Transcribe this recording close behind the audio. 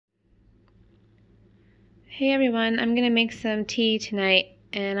Hey everyone, I'm going to make some tea tonight,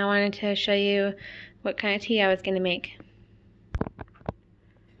 and I wanted to show you what kind of tea I was going to make.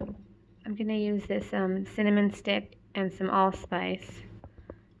 I'm going to use this cinnamon stick and some allspice,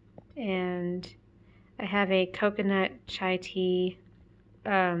 and I have a coconut chai tea,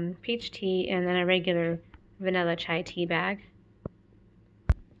 peach tea, and then a regular vanilla chai tea bag.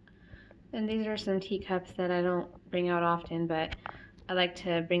 And these are some teacups that I don't bring out often, but I like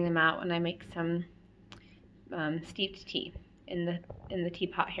to bring them out when I make some steeped tea in the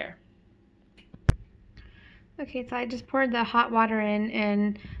teapot here. Okay, so I just poured the hot water in,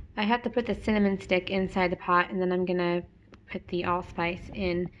 and I have to put the cinnamon stick inside the pot, and then I'm gonna put the allspice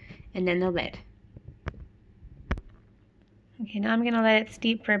in, and then the lid. Okay, now I'm gonna let it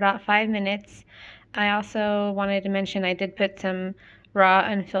steep for about 5 minutes. I also wanted to mention I did put some raw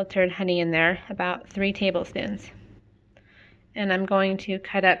unfiltered honey in there, about 3 tablespoons. And I'm going to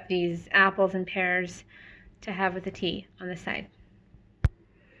cut up these apples and pears to have with the tea on the side.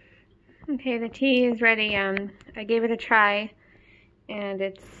 Okay, the tea is ready. I gave it a try, and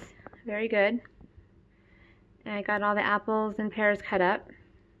it's very good. And I got all the apples and pears cut up.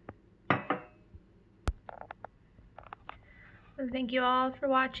 So thank you all for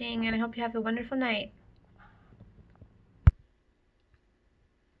watching, and I hope you have a wonderful night.